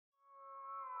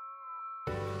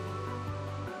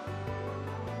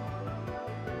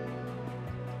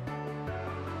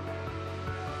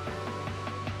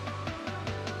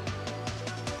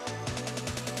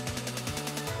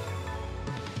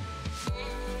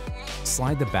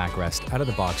Slide the backrest out of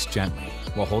the box gently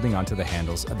while holding onto the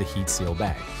handles of the heat seal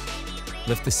bag.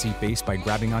 Lift the seat base by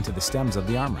grabbing onto the stems of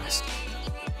the armrest.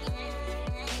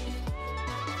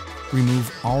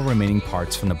 Remove all remaining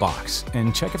parts from the box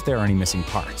and check if there are any missing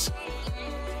parts.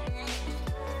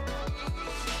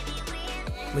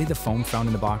 Lay the foam found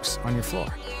in the box on your floor.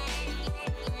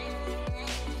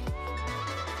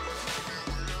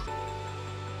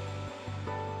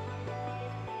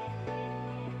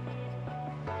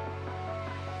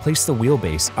 Place the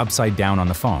wheelbase upside down on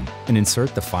the foam and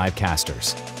insert the 5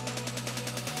 casters.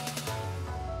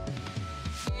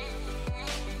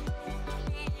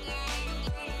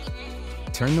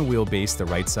 Turn the wheelbase the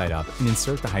right side up and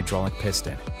insert the hydraulic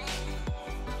piston.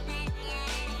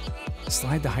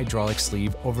 Slide the hydraulic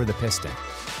sleeve over the piston.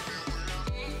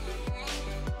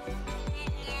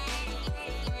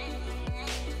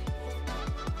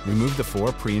 Remove the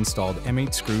 4 pre-installed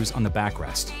M8 screws on the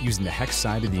backrest using the hex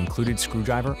side of the included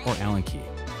screwdriver or Allen key.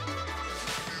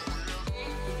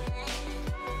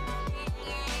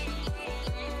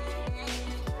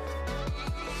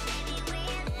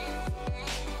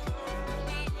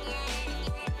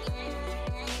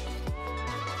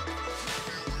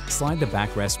 Slide the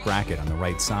backrest bracket on the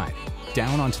right side,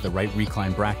 down onto the right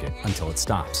recline bracket until it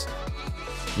stops.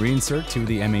 Reinsert 2 of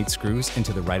the M8 screws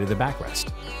into the right of the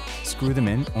backrest. Screw them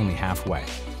in only halfway.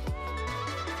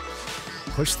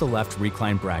 Push the left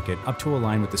recline bracket up to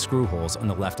align with the screw holes on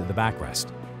the left of the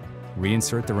backrest.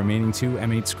 Reinsert the remaining 2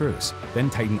 M8 screws, then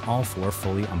tighten all 4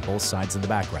 fully on both sides of the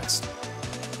backrest.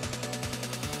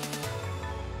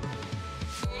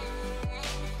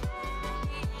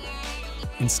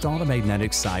 Install the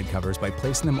magnetic side covers by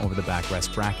placing them over the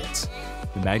backrest brackets.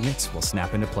 The magnets will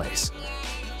snap into place.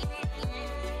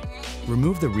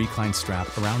 Remove the recline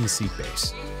strap around the seat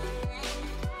base.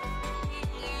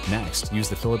 Next, use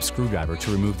the Phillips screwdriver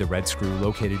to remove the red screw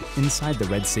located inside the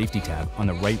red safety tab on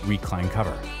the right recline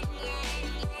cover.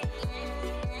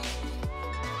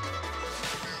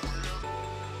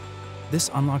 This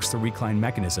unlocks the recline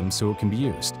mechanism so it can be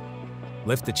used.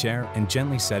 Lift the chair and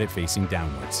gently set it facing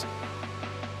downwards.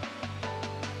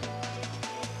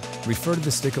 Refer to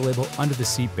the sticker label under the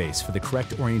seat base for the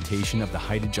correct orientation of the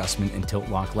height adjustment and tilt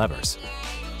lock levers.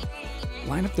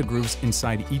 Line up the grooves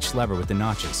inside each lever with the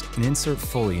notches and insert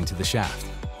fully into the shaft.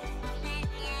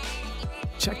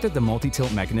 Check that the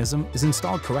multi-tilt mechanism is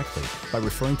installed correctly by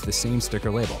referring to the same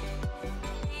sticker label.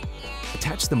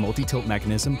 Attach the multi-tilt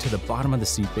mechanism to the bottom of the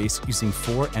seat base using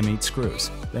 4 M8 screws,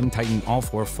 then tighten all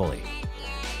 4 fully.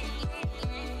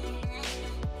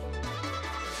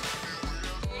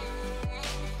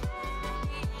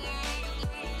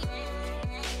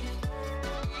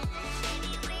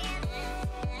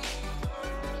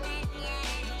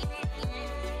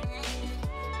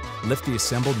 Lift the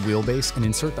assembled wheelbase and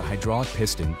insert the hydraulic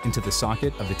piston into the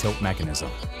socket of the tilt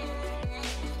mechanism.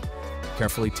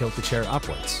 Carefully tilt the chair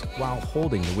upwards while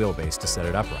holding the wheelbase to set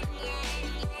it upright.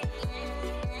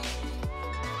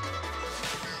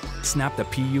 Snap the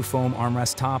PU foam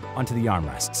armrest top onto the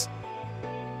armrests.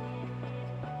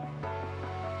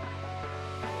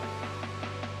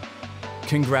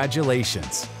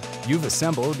 Congratulations! You've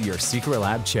assembled your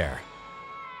Secretlab chair.